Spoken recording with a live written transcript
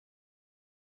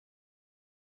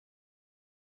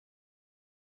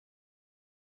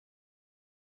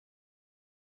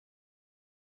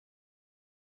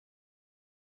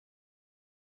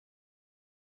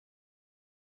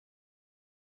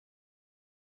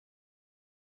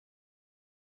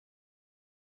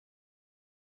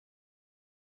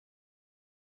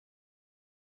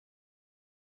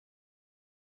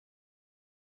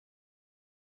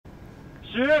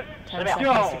10、9、8、7、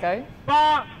6、5、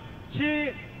4、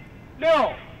3、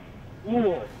2、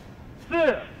1，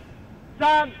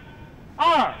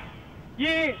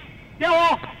点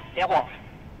火！点火！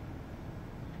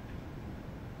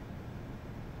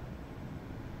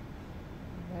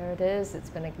 There it is. It's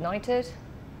been ignited.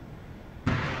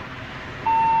 起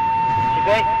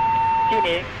飞，距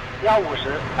离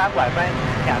150拐分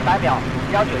200秒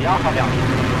，191毫秒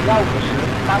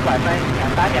，150拐分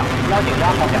200秒，191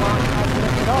毫秒。Has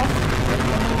lifted off. The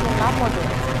Mengtian Lab Module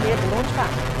has cleared the launch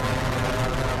pad.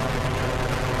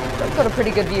 We've got a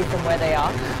pretty good view from where they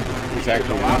are.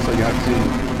 Exactly. And also, you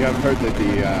have heard that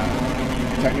the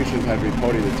technicians have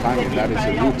reported the timing. That is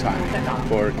a root time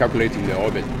for calculating the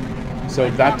orbit. So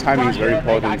that timing is very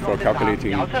important for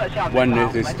calculating when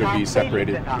it is to be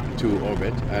separated to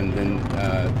orbit, and then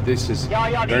this is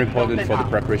very important for the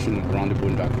preparation around the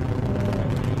boondocking.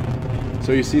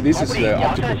 So you see, this is the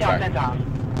optical track.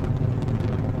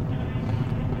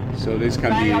 So this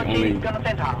can be only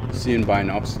seen by an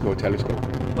optical telescope.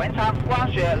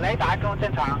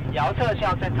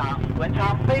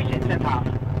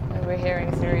 We're hearing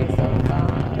a series of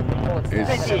reports.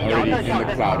 It's already in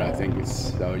the cloud, I think,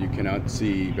 so you cannot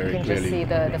see very clearly. You can just see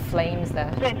the flames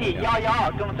there.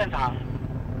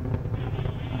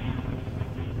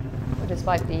 But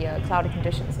despite the cloudy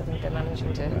conditions, I think they're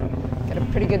managing to get a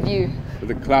pretty good view. But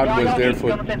the cloud was there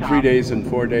for 3 days and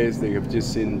 4 days. They have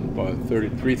just seen about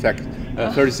 30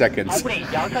 seconds.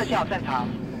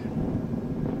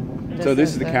 So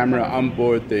this is the camera on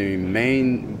board the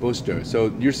main booster. So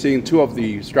you're seeing 2 of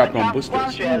the strap-on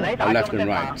boosters, left and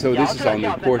right. So this is on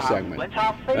the core segment.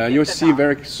 You'll see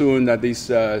very soon that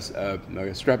this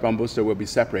strap-on booster will be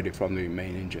separated from the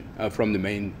main engine, from the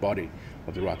main body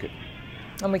of the rocket.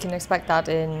 And we can expect that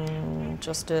in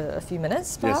just a few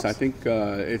minutes, perhaps? Yes, I think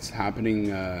it's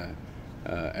happening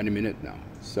any minute now.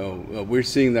 So we're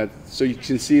seeing that. So you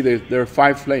can see that there are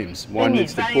 5 flames. One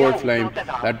is the core flame,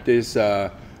 that is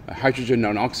hydrogen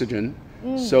and oxygen.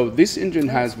 So this engine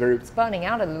has very... It's burning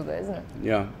out a little bit, isn't it?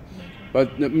 Yeah.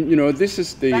 But, you know, this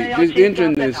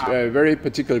engine is very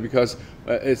particular because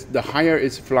the higher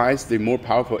it flies, the more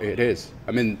powerful it is.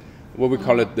 I mean, what we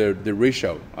call it the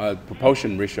ratio,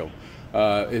 propulsion ratio.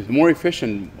 It's more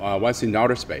efficient once in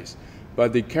outer space.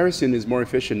 But the kerosene is more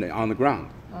efficient on the ground.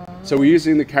 So we're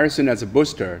using the kerosene as a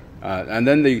booster, and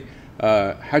then the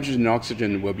hydrogen and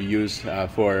oxygen will be used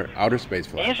for outer space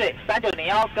flight.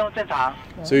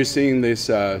 So you're seeing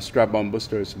these strap-on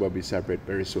boosters will be separated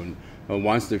very soon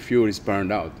once the fuel is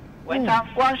burned out. And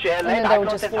then they will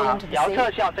just fall into the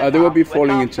sea? They will be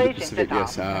falling into the Pacific,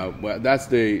 yes. Well, that's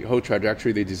the whole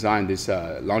trajectory they designed this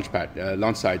launch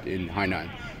site in Hainan,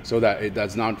 so that it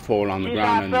does not fall on the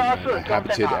ground and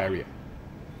inhabited area.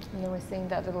 And then we're seeing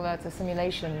that little, that's a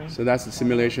simulation. So that's the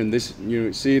simulation. This,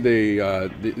 you see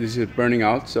this is burning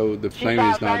out, so the flame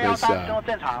is not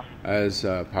as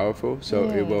powerful, so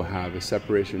it will have a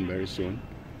separation very soon.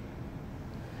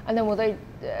 And then will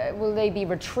they be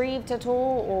retrieved at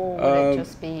all, or will it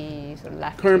just be sort of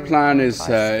left? Current plan is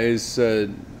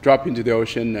drop into the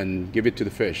ocean and give it to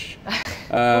the fish.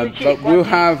 But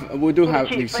we do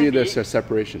have, you see there's a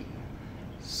separation.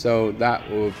 So that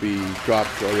will be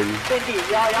dropped already.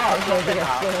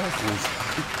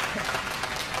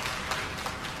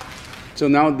 So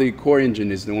now the core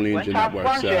engine is the only engine that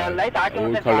works. We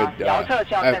call it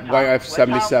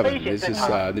YF77. This is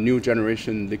the new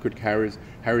generation liquid carrier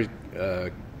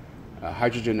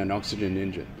hydrogen and oxygen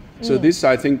engine. So this,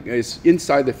 I think, is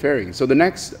inside the fairing. So the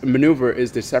next maneuver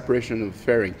is the separation of the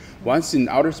fairing. Once in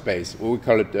outer space, we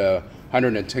call it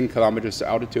 110 kilometers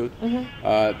altitude,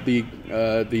 the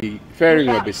fairing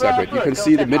will be separate. You can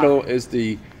see the middle is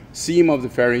the seam of the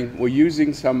fairing. We're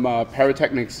using some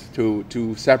pyrotechnics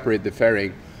to separate the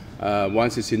fairing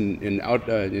once it's in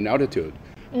altitude,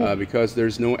 because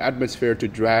there's no atmosphere to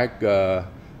drag the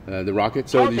rocket.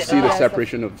 So you see the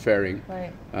separation of the fairing.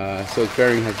 Right. So the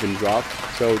fairing has been dropped.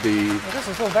 So this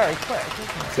is all very quick,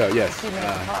 isn't it? So yes.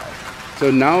 So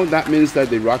now that means that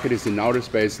the rocket is in outer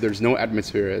space. There's no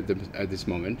atmosphere at this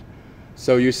moment.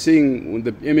 So you're seeing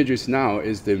the images now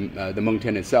is the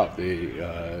Mengtian itself, the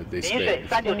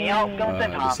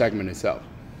segment itself.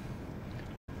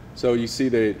 So you see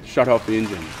the shut off the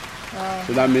engine.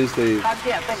 So that means the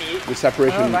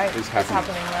separation is happening. It's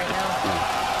happening right now.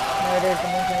 There it is, the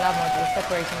Mengtian Lab Module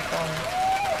separating from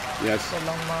the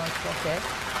Long March rocket.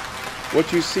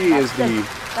 What you see is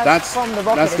that's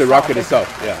the rocket itself.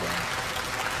 Yeah.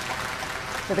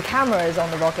 So the camera is on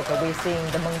the rocket, but we're seeing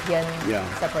the Mengtian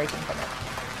separating from it.